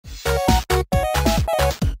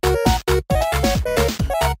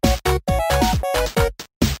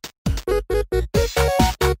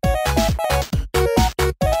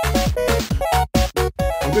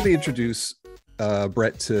introduce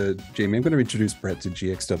Brett to Jamie. I'm going to introduce Brett to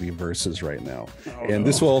GXW Versus right now. And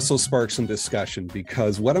this will also spark some discussion,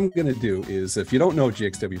 because what I'm going to do is, if you don't know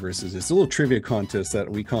GXW Versus, it's a little trivia contest that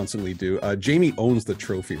we constantly do. Jamie owns the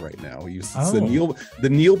trophy right now. It's the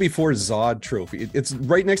Kneel Before Zod trophy. It's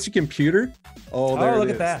right next to your computer. Oh, there look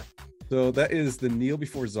at that. So that is the Kneel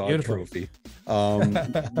Before Zod trophy.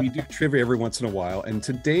 We do trivia every once in a while, and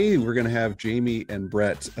today we're going to have Jamie and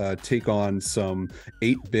Brett take on some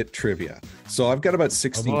 8-bit trivia. So I've got about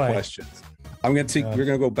 16 questions. I'm going to take. We're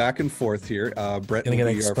going to go back and forth here. Brett going to get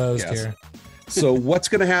exposed here. So what's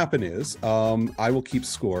going to happen is I will keep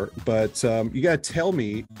score, but you got to tell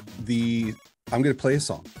me I'm going to play a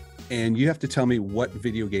song, and you have to tell me what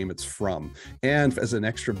video game it's from. And as an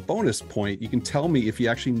extra bonus point, you can tell me if you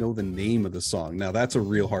actually know the name of the song. Now, that's a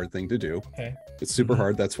real hard thing to do. Okay. It's super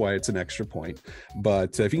hard. That's why it's an extra point.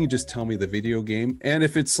 But if you can just tell me the video game, and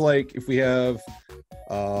if it's like, if we have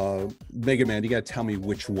Mega Man, you got to tell me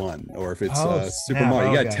which one. Or if it's Super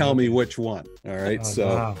Mario, you got to tell me which one. All right.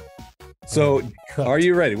 So are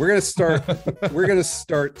you ready? We're going to start. We're going to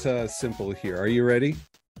start simple here. Are you ready?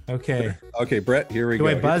 Okay. Okay, Brett, here we go. Do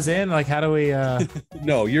I buzz in? Like, how do we...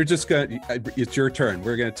 No, you're just going to... It's your turn.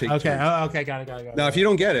 We're going to take turns. Okay, got it. Now, if you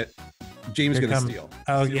don't get it, James is going to steal.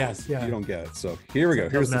 Oh, yes, yeah. You don't get it. So here we go.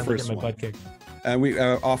 Here's the first one. Butt kicked. And we,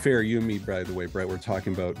 off air, you and me, by the way, Brett, we're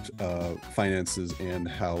talking about finances and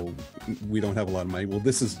how we don't have a lot of money. Well,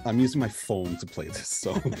 I'm using my phone to play this,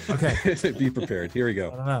 so okay. Be prepared. Here we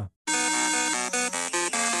go. I don't know.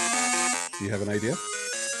 Do you have an idea?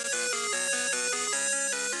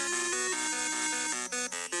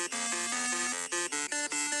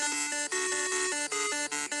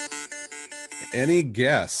 Any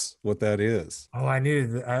guess what that is? Oh, I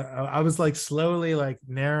knew. I was like slowly like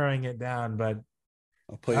narrowing it down, but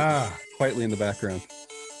I'll play it quietly in the background.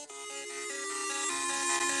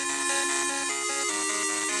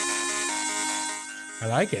 I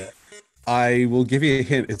like it. I will give you a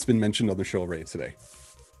hint. It's been mentioned on the show already today.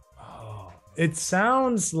 Oh, it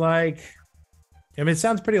sounds like, I mean, it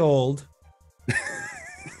sounds pretty old.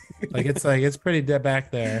 It's pretty dead back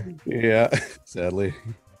there. Yeah, sadly.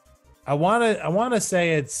 I want to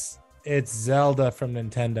say it's Zelda from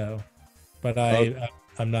Nintendo, but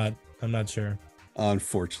I'm not sure.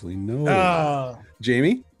 Unfortunately, no.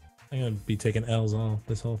 Jamie, I'm gonna be taking L's all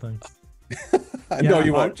this whole thing. No,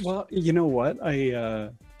 you won't. Well, you know what?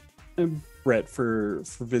 I'm Brett for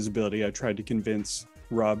visibility. I tried to convince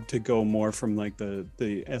Rob to go more from like the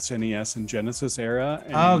SNES and Genesis era.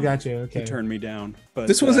 And got you. Okay, he turned me down. But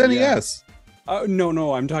this was NES.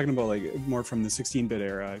 No, I'm talking about like more from the 16-bit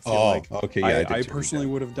era. I feel like okay, yeah, I personally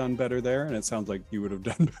would have done better there, and it sounds like you would have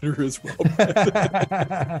done better as well.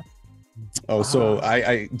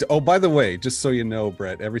 By the way, just so you know,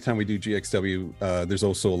 Brett, every time we do GXW, there's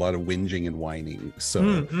also a lot of whinging and whining.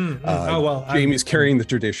 So Jamie's carrying the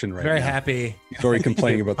tradition right now. Very happy. He's already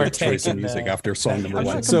complaining about the choice of music after song number 1.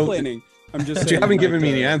 I'm not complaining. I'm just saying, you haven't given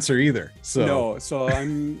me the answer either. So no, so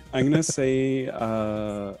I'm gonna say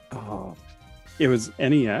it was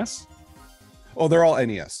NES. Oh, they're all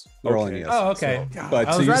NES. They're all NES. Oh, okay. So, but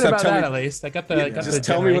I was right about that at least. I got the. Just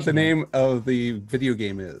tell me what the name of the video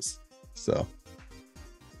game is. So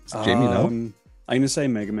Jamie, no? I'm gonna say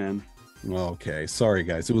Mega Man. Okay, sorry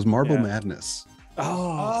guys. It was Marble Madness.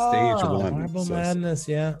 Stage 1. Marble Madness.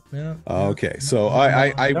 Yeah. Okay, so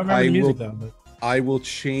I will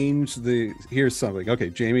change the. Here's something. Okay,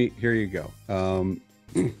 Jamie, here you go.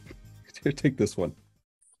 Here, take this one.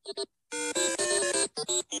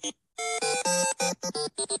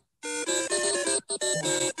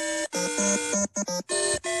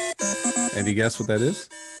 Any guess what that is?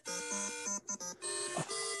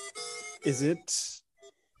 Is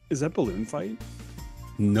that Balloon Fight?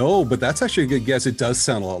 No, but that's actually a good guess. It does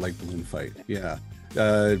sound a lot like Balloon Fight. Yeah.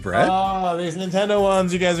 Brett? Oh, these Nintendo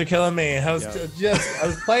ones, you guys are killing me. I was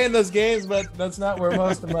playing those games, but that's not where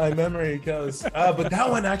most of my memory goes. But that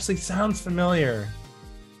one actually sounds familiar.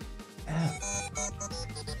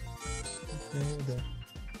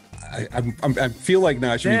 I feel like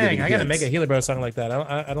now I should be getting I gotta make a Heatley Bros song like that.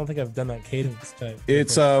 I don't think I've done that cadence type.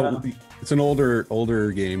 It's an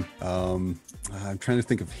older game. I'm trying to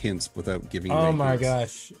think of hints without giving. Oh my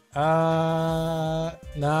gosh. No,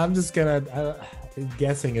 I'm just gonna.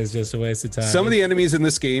 Guessing is just a waste of time. Some of the enemies in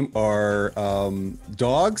this game are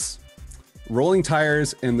dogs, rolling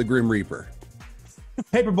tires, and the Grim Reaper.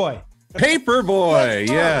 Paperboy. Paperboy.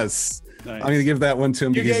 Yes. Nice. I'm going to give that one to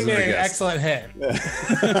him. You gave me an excellent hit.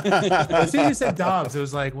 As soon as you said dogs, it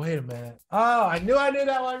was like, wait a minute. Oh, I knew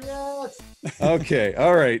that one. Yes. Okay.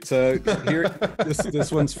 All right. So here,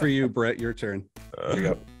 this one's for you, Brett. Your turn. There you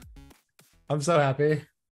go. I'm so happy.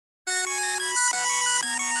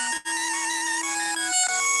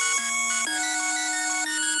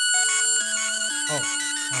 Oh.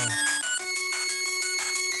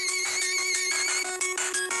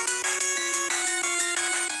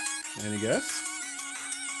 Any guess?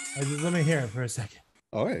 Let me hear it for a second.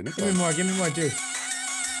 Oh, hey, no Give me more. Give me more juice.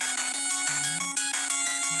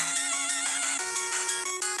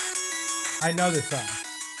 I know this song.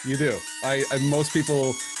 You do. I most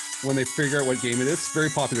people, when they figure out what game it is, very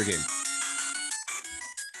popular game.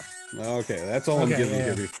 Okay, that's all I'm giving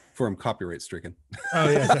you before I'm copyright stricken. Oh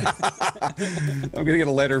yeah. I'm gonna get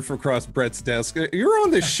a letter from across Brett's desk. You're on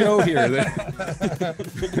the show here.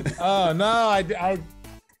 Oh no,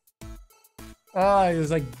 it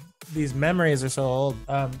was like these memories are so old.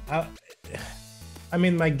 I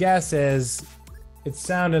mean, my guess is it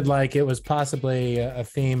sounded like it was possibly a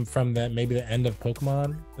theme from maybe the end of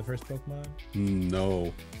Pokemon, the first Pokemon.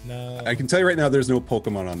 No. I can tell you right now, there's no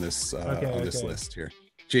Pokemon on this this list here.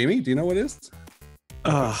 Jamie, do you know what it is?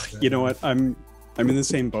 You know what? I'm in the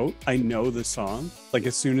same boat. I know the song. Like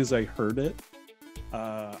as soon as I heard it,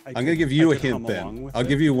 I'm gonna give you a hint then. I'll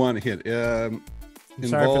give you one hint. I'm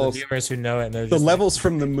sorry for the viewers who know it. The levels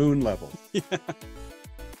from the moon level. Yeah.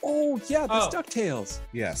 Oh yeah, that's DuckTales.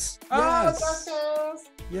 Yes. DuckTales.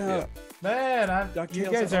 Yeah. Man, you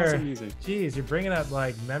guys are awesome music. Geez, you're bringing up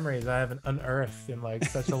like memories I haven't unearthed in like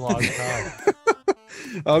such a long time.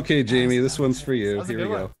 Okay, Jamie, this one's for you. Here we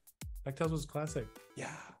go. DuckTales was classic. Yeah.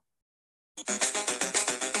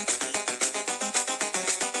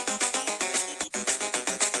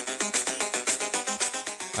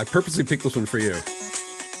 I purposely picked this one for you.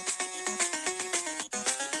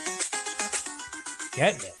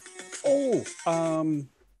 Get it. Oh,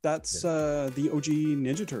 that's the OG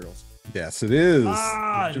Ninja Turtles. Yes, it is.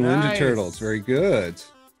 Nice. Ninja Turtles. Very good.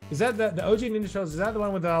 Is that the OG Ninja Turtles? Is that the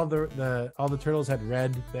one with all the turtles had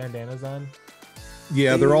red bandanas on?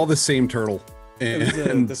 Yeah, they're all the same turtle.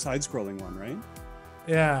 And the side-scrolling one, right?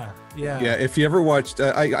 Yeah. Yeah. If you ever watched,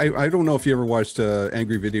 I don't know if you ever watched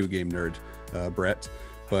Angry Video Game Nerd, Brett,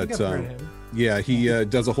 but yeah, he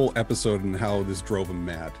does a whole episode on how this drove him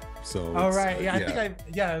mad. So. Oh right, yeah.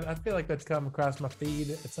 I feel like that's come across my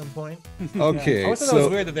feed at some point. Okay. I always thought it was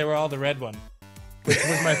weird that they were all the red one, which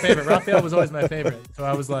was my favorite. Raphael was always my favorite, so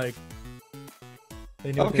I was like.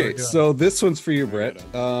 Okay, so this one's for you, Brett.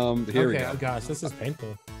 Here we go. Oh gosh, this is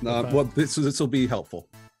painful. Well, this will be helpful.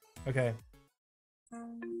 Okay.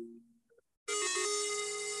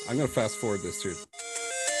 I'm gonna fast forward this too.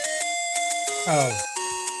 Oh,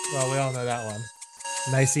 well, we all know that one.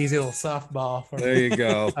 Nice, easy little softball. There you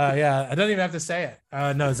go. Yeah, I don't even have to say it.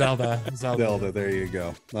 No, Zelda. Zelda. There you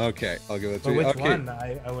go. Okay, I'll give it to you. Which Okay. one?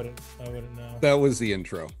 I wouldn't know. That was the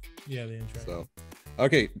intro. Yeah, the intro. So,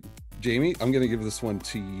 okay. Jamie, I'm going to give this one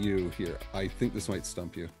to you here. I think this might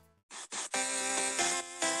stump you.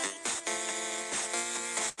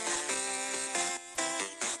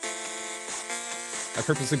 I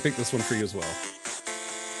purposely picked this one for you as well.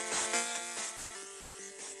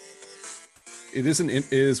 It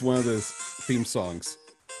is one of the theme songs.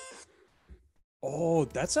 Oh,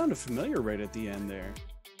 that sounded familiar right at the end there.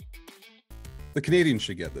 The Canadians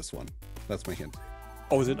should get this one. That's my hint.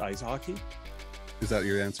 Oh, is it ice hockey? Is that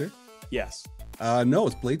your answer? Yes. No,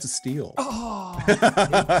 it's Blades of Steel. Oh,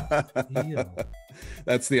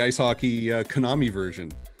 that's the ice hockey Konami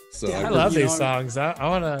version. So yeah, I love these songs. I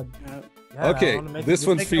want to. Yeah, okay, this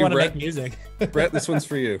one's for you, Brett. Music. Brett, this one's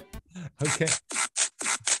for you. Okay.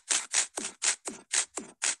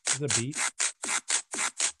 The beat.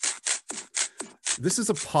 This is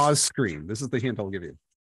a pause screen. This is the hint I'll give you.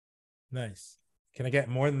 Nice. Can I get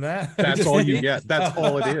more than that? That's all you get. That's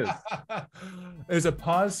all it is. There's a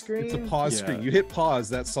pause screen? It's a pause screen. You hit pause,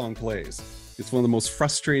 that song plays. It's one of the most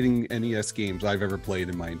frustrating NES games I've ever played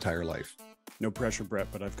in my entire life. No pressure, Brett,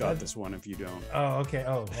 but I've got this one if you don't. Oh, okay.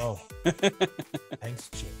 Oh. Thanks,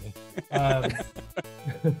 Jamie.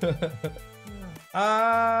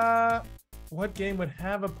 What game would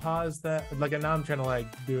have a pause that, like, now I'm trying to, like,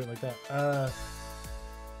 do it like that.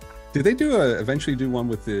 Did they eventually do one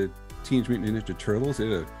with the Teenage Mutant Ninja Turtles?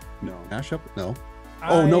 Did a mashup? No.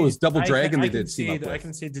 Oh no, it was Double Dragon. They did team up with. I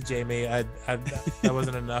concede to Jamie. That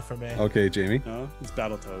wasn't enough for me. Okay, Jamie. No, it's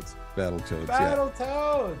Battletoads. Battletoads.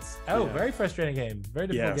 Battletoads. Oh, very frustrating game. Very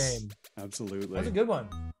difficult game. Absolutely. That's a good one.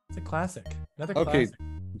 It's a classic. Another okay, classic.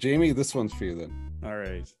 Jamie, this one's for you then. All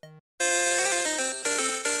right.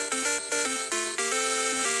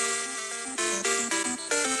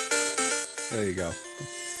 There you go.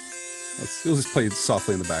 We'll just play it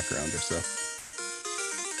softly in the background or so.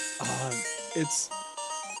 It's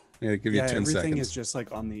give you 10 everything seconds. is just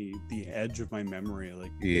like on the edge of my memory.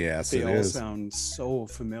 Like yes, they all sound so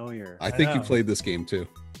familiar. I think you played this game too.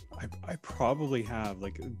 I probably have.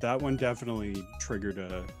 Like that one definitely triggered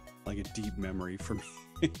like a deep memory for me.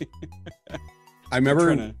 I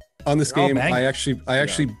remember on this game, I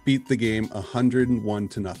actually beat the game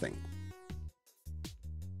 101-0.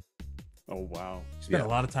 Oh wow! You spent a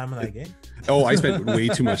lot of time on that game. Oh, I spent way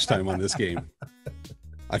too much time on this game.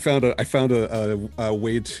 I found a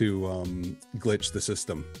way to glitch the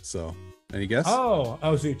system. So, any guess? Oh,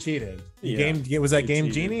 so you cheated. Was that Game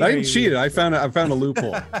Genie? I didn't cheat. I found a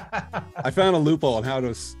loophole. I found a loophole on how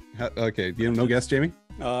to. Okay, do you have no guess, Jamie?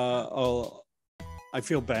 I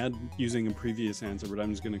feel bad using a previous answer, but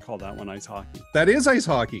I'm just going to call that one ice hockey. That is ice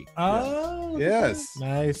hockey. Oh, yes.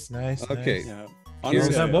 Nice. Okay. Yeah.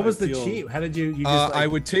 Honestly, what was the cheat? How did you? Just I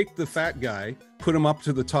would take the fat guy, put him up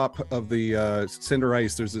to the top of the cinder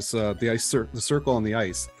ice. There's this the circle on the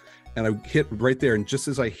ice, and I hit right there. And just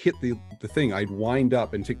as I hit the thing, I'd wind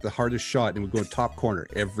up and take the hardest shot, and would go top corner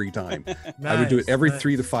every time. I would do it every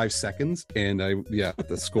 3 to 5 seconds, and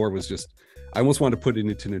the score was just. I almost wanted to put it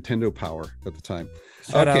into Nintendo Power at the time.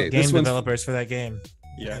 Shout out game developers for that game.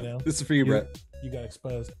 Yeah, you know? This is for you, Brett. You got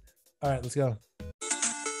exposed. All right, let's go.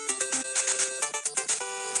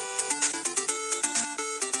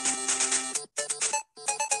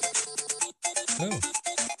 Oh,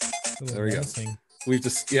 there we go. We've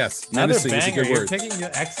just menacing is a good word. You're picking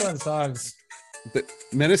excellent songs.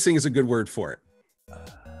 Menacing is a good word for it.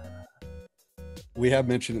 We have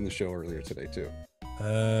mentioned in the show earlier today too.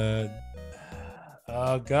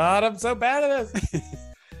 Oh God, I'm so bad at this.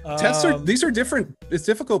 These are different. It's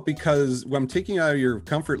difficult because I'm taking out of your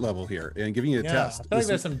comfort level here and giving you a test. I feel like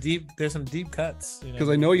there's some deep cuts. Because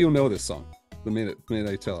I know you'll know this song the minute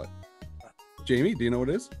I tell it. Jamie, do you know what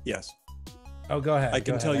it is? Yes. Oh, go ahead. I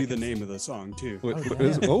can tell you the name of the song too. What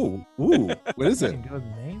is it? Oh, ooh, what is it? Go with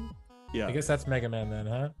the name? Yeah. I guess that's Mega Man then,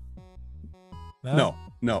 huh? No.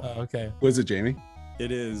 Oh, okay. What is it, Jamie?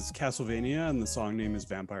 It is Castlevania, and the song name is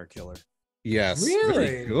Vampire Killer. Yes. Really?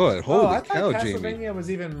 Very good. Holy I cow, thought Jamie. Castlevania was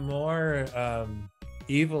even more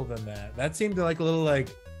evil than that. That seemed like a little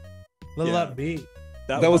upbeat.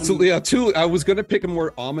 That was too. I was gonna pick a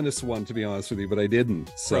more ominous one, to be honest with you, but I didn't.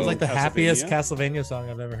 So it was like the happiest Castlevania song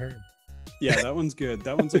I've ever heard. Yeah, that one's good.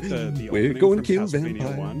 That one's like the way to opening go and from kill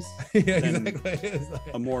Castlevania 1. Yeah, exactly.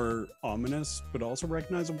 A more ominous but also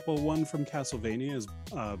recognizable one from Castlevania is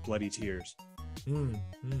Bloody Tears.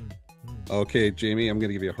 Okay, Jamie, I'm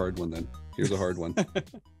gonna give you a hard one then. Here's a hard one.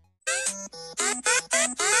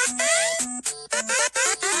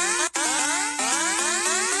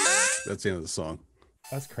 That's the end of the song.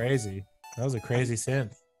 That's crazy. That was a crazy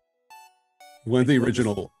synth. One of the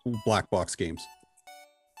original black box games.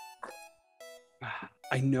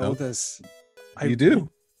 I know this. You do.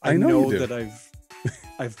 I know that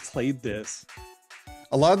I've played this.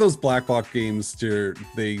 A lot of those black box games,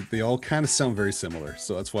 they all kind of sound very similar,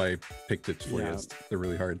 so that's why I picked it for you. They're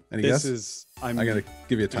really hard. Any guess? I gotta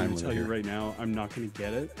give you a time limit. I'm gonna tell you right now, I'm not gonna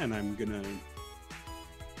get it, and I'm gonna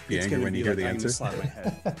be angry when you hear the answer. Slap my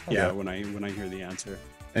head. Yeah, when I hear the answer.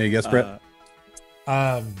 Any guess, Brett?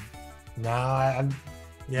 No, I'm.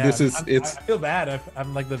 Yeah, I feel bad.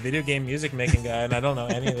 I'm like the video game music making guy, and I don't know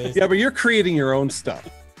any of these. Yeah, but you're creating your own stuff.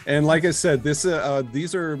 And like I said, these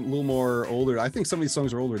are a little more older. I think some of these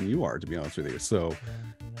songs are older than you are, to be honest with you. So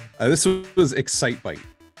this was Excite Bite.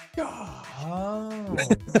 Oh.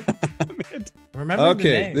 Remember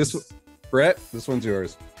okay, Brett, this one's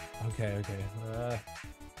yours. Okay.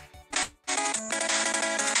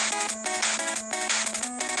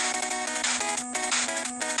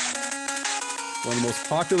 One of the most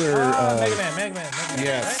popular. Mega Man.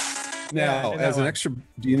 Yes. Right? Now, as an extra,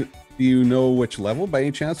 do you know which level by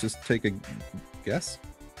any chance? Just take a guess.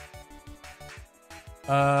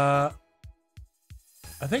 I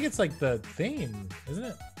think it's like the theme, isn't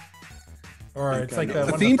it? Or it's like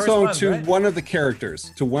the theme song to one of the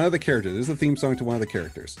characters. To one of the characters. This is the theme song to one of the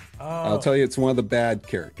characters. Oh. I'll tell you, it's one of the bad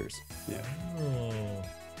characters. Yeah. Oh.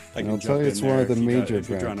 I'll tell you, it's one of the major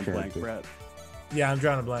bad characters. Yeah, I'm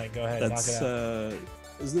drawing a blank. Go ahead. That's knock it out.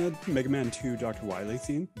 Isn't that Mega Man 2 Dr. Wily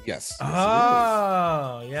theme? Yes.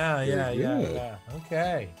 Oh, yeah.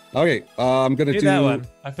 Okay. Okay, I'm gonna do that one.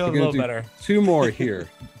 I feel a little better. 2 more here.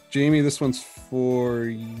 Jamie, this one's for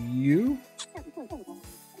you.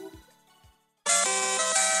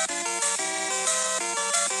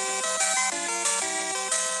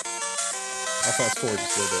 I'll fast forward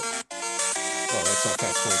just a little bit. Oh, that's not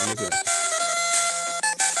fast forwarding, is it?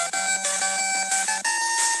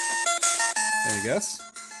 Any guess?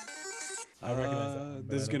 I recognize that.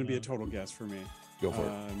 This is going to be a total guess for me. Go for it.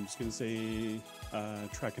 I'm just going to say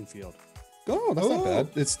Track and Field. Oh, that's not bad.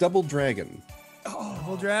 It's Double Dragon. Oh,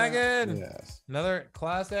 Double Dragon. Yes. Another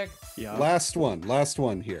classic. Yeah. Last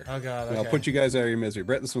one here. Oh God. Okay. I'll put you guys out of your misery.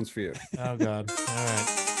 Brett, this one's for you. Oh God. All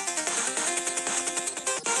right.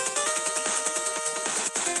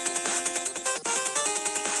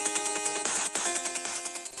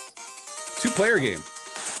 2-player game.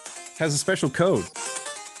 Has a special code.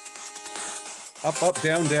 Up,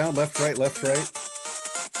 down, down, left, right, left, right.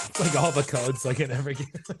 Like all the codes, like in every game.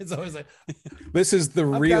 It's always like this is the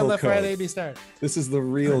up, real down, left, code. right, A, B, start. This is the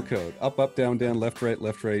real code. Up, down, down, left, right,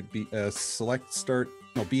 B, select, start.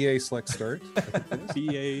 No, BA, select, start.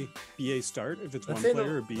 BA start if it's one Let's say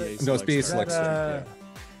player, or BA select No, it's BA start. select start.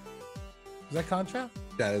 Is that Contra?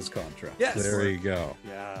 That is Contra. Yes. There you go.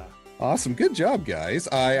 Yeah. Awesome. Good job, guys.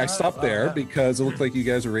 I stopped there because it looked like you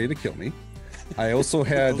guys were ready to kill me. I also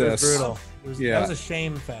had That was brutal. yeah. That was a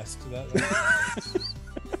shame fest.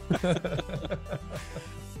 I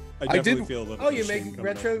definitely didn't- feel that. Oh, you make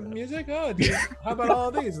retro music? Oh, dude, how about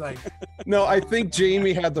all these? Like, No, I think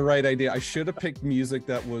Jamie had the right idea. I should have picked music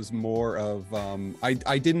that was more of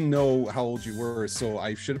I didn't know how old you were, so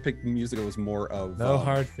I should have picked music that was more of no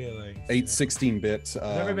hard feelings. 16-bit.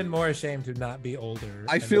 I've never been more ashamed to not be older.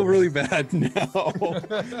 I feel really bad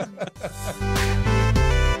now.